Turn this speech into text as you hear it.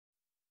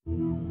Hi,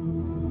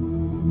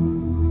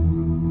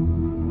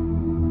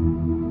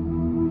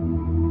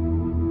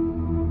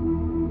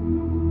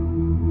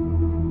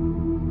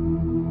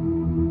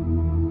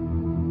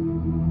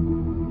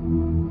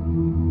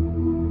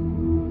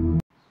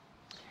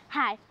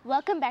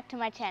 welcome back to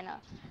my channel.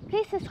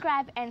 Please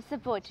subscribe and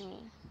support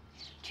me.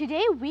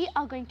 Today we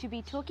are going to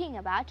be talking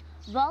about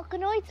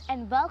Vulcanoids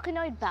and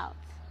Vulcanoid belts.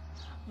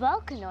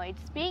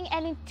 Vulcanoids being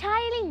an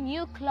entirely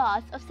new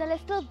class of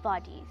celestial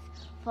bodies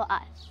for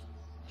us.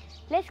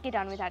 Let's get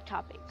on with our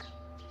topic.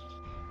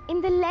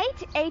 In the late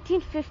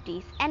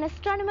 1850s, an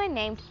astronomer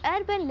named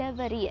Urbain Le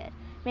Verrier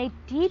made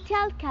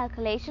detailed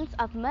calculations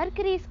of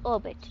Mercury's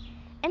orbit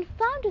and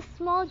found a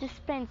small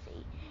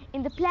discrepancy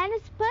in the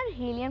planet's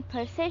perihelion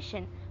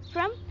precession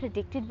from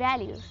predicted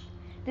values.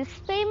 This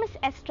famous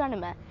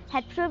astronomer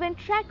had proven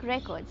track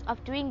records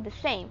of doing the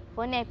same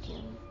for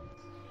Neptune.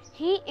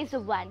 He is the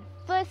one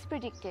first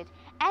predicted,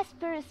 as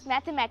per his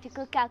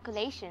mathematical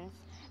calculations,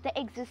 the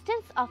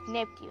existence of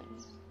Neptune.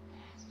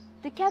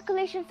 The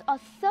calculations are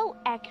so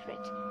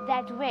accurate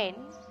that when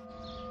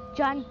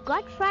Johann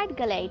Gottfried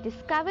Galle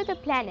discovered the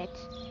planet,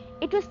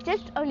 it was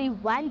just only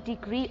 1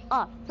 degree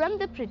off from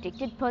the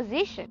predicted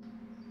position.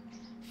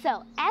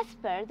 So, as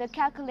per the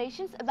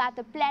calculations about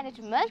the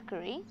planet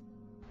Mercury,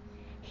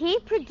 he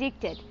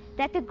predicted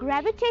that the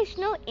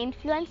gravitational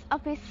influence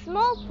of a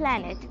small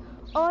planet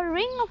or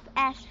ring of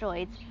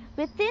asteroids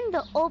within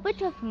the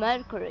orbit of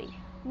Mercury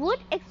would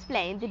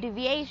explain the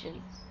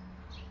deviation.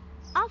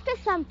 After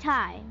some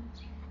time,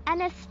 an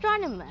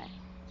astronomer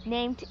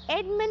named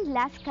Edmond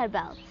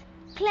Lescarbault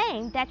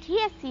claimed that he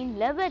had seen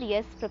Le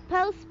Verrier's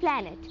proposed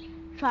planet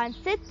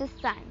transit the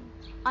Sun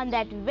on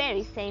that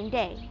very same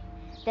day.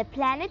 The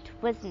planet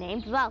was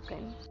named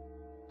Vulcan.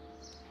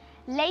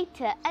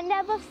 Later, a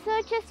number of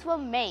searches were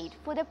made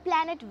for the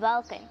planet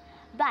Vulcan,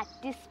 but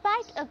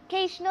despite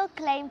occasional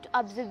claimed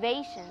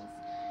observations,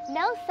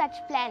 no such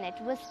planet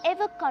was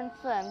ever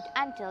confirmed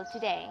until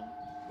today.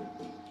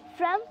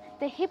 From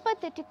the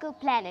hypothetical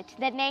planet,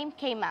 the name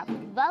came up,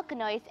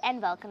 Vulcanoids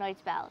and Vulcanoid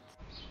belts.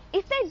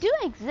 If they do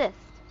exist,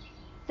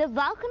 the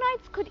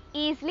Vulcanoids could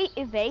easily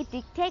evade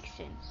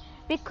detection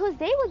because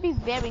they would be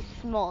very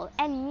small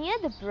and near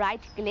the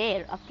bright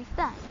glare of the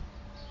Sun.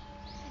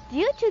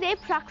 Due to their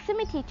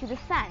proximity to the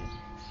Sun,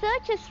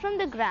 searches from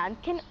the ground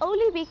can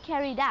only be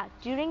carried out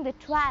during the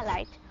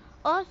twilight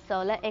or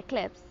solar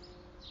eclipse.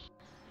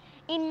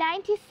 In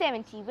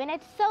 1970, when a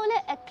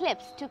solar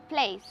eclipse took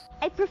place,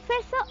 a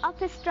professor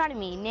of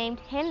astronomy named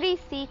Henry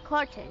C.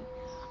 Corton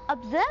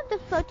observed the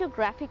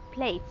photographic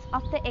plates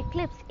of the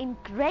eclipse in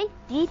great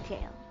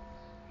detail.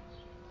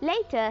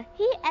 Later,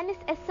 he and his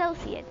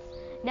associates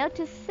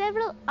noticed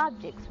several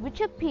objects which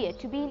appeared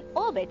to be in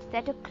orbits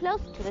that are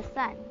close to the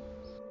Sun.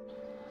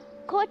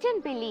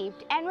 Corton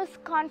believed and was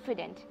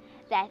confident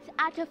that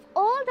out of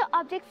all the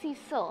objects he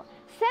saw,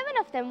 7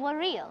 of them were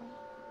real.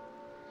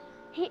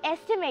 He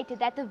estimated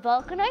that the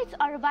Vulcanoids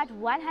are about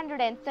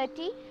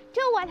 130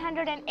 to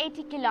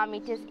 180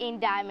 kilometers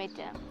in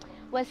diameter,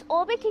 was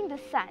orbiting the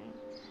Sun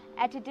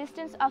at a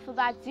distance of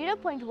about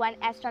 0.1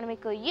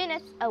 astronomical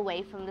units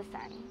away from the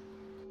Sun.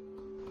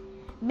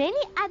 Many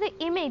other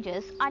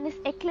images on his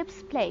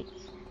eclipse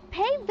plates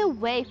paved the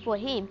way for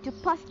him to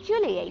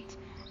postulate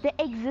the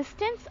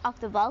existence of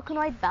the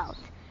Vulcanoid belt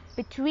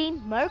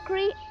between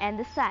Mercury and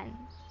the Sun.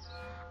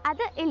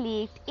 Other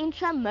elite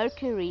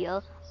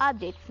intra-Mercurial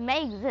objects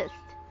may exist.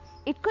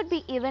 It could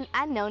be even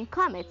unknown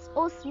comets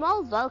or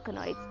small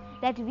Vulcanoids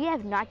that we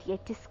have not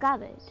yet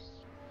discovered.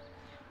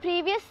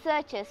 Previous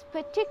searches,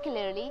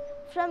 particularly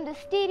from the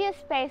stereo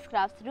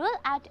spacecrafts, rule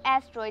out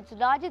asteroids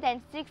larger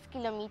than 6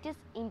 kilometers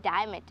in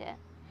diameter.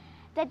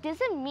 That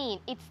doesn't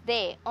mean it's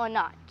there or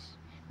not.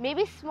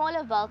 Maybe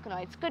smaller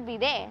Vulcanoids could be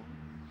there.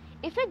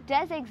 If it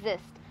does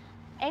exist,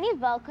 any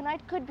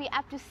Vulcanoid could be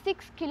up to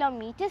 6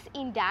 kilometers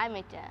in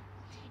diameter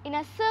in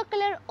a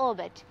circular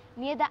orbit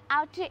near the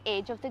outer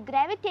edge of the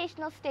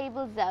gravitational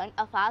stable zone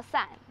of our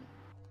Sun.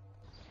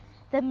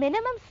 The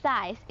minimum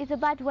size is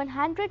about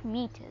 100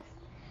 meters.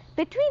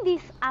 Between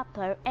these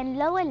upper and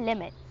lower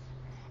limits,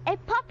 a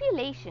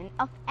population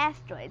of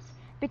asteroids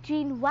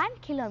between 1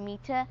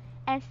 kilometer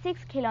and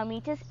 6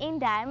 kilometers in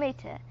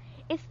diameter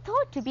is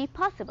thought to be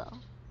possible.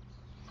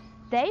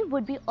 They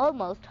would be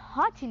almost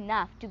hot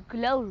enough to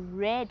glow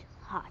red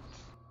hot.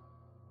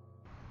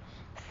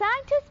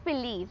 Scientists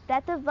believe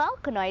that the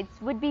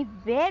Vulcanoids would be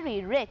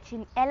very rich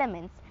in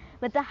elements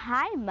with a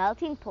high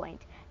melting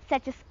point,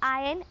 such as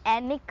iron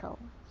and nickel.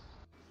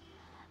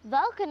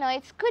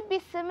 Vulcanoids could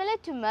be similar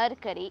to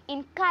Mercury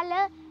in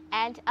color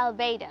and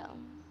albedo.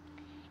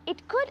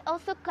 It could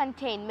also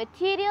contain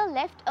material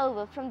left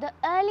over from the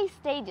early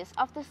stages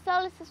of the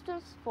solar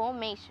system's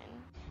formation.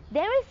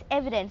 There is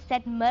evidence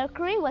that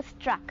Mercury was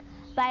struck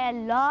by a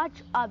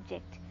large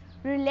object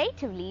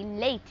relatively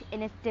late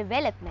in its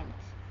development,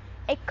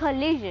 a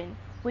collision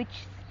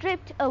which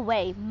stripped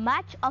away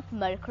much of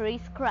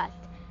Mercury's crust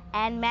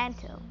and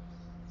mantle,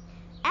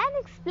 and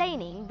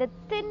explaining the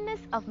thinness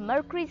of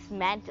Mercury's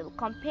mantle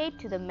compared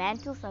to the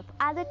mantles of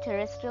other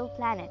terrestrial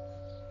planets.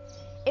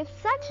 If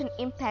such an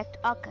impact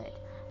occurred,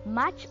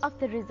 much of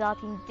the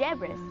resulting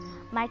debris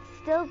might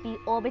still be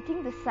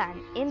orbiting the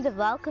Sun in the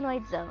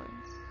Vulcanoid zone.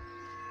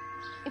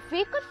 If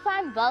we could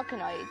find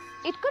volcanoids,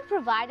 it could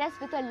provide us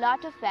with a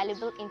lot of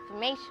valuable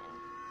information,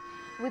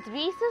 with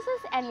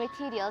resources and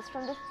materials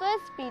from the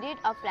first period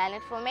of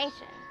planet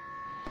formation,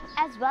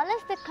 as well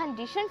as the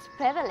conditions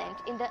prevalent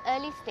in the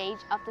early stage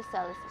of the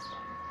solar system.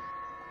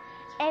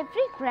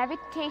 Every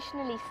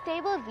gravitationally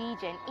stable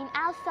region in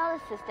our solar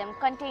system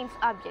contains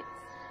objects.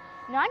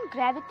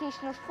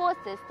 Non-gravitational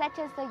forces such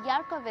as the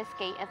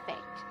Yarkovsky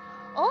effect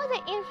or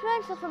the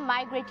influence of a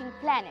migrating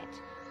planet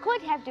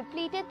could have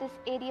depleted this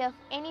area of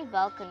any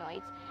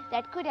volcanoids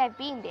that could have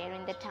been there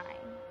in the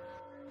time.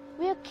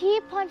 We'll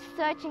keep on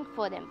searching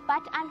for them,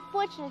 but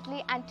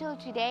unfortunately until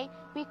today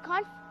we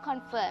can't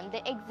confirm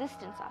the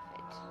existence of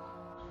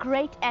it.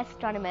 Great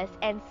astronomers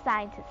and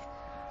scientists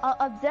are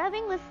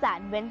observing the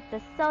Sun when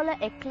the solar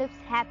eclipse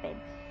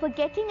happened for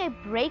getting a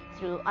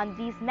breakthrough on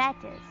these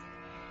matters.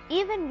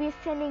 Even we're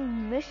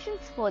sending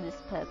missions for this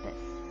purpose.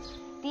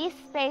 These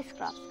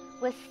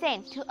spacecrafts were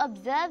sent to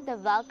observe the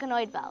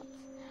volcanoid belts,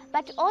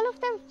 but all of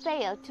them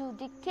failed to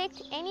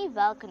detect any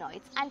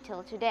volcanoids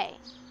until today.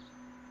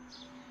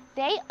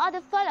 They are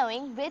the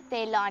following with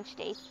their launch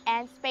dates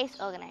and space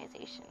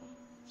organization.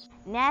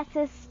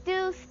 NASA's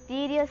 2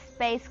 stereo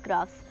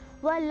spacecrafts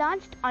were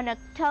launched on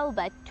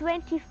October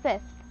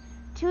 25th,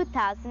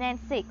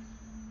 2006.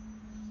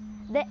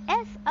 The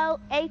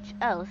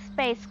SOHO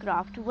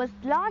spacecraft was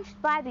launched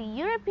by the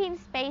European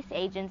Space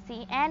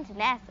Agency and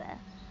NASA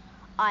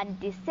on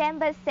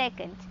December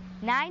 2nd,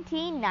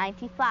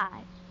 1995.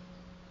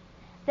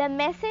 The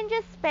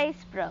Messenger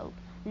space probe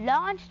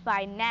launched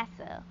by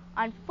NASA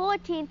on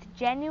 14th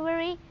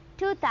January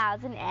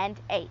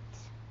 2008.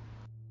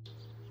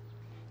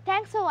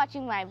 Thanks for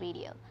watching my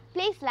video.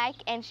 Please like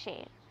and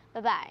share.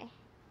 Bye-bye.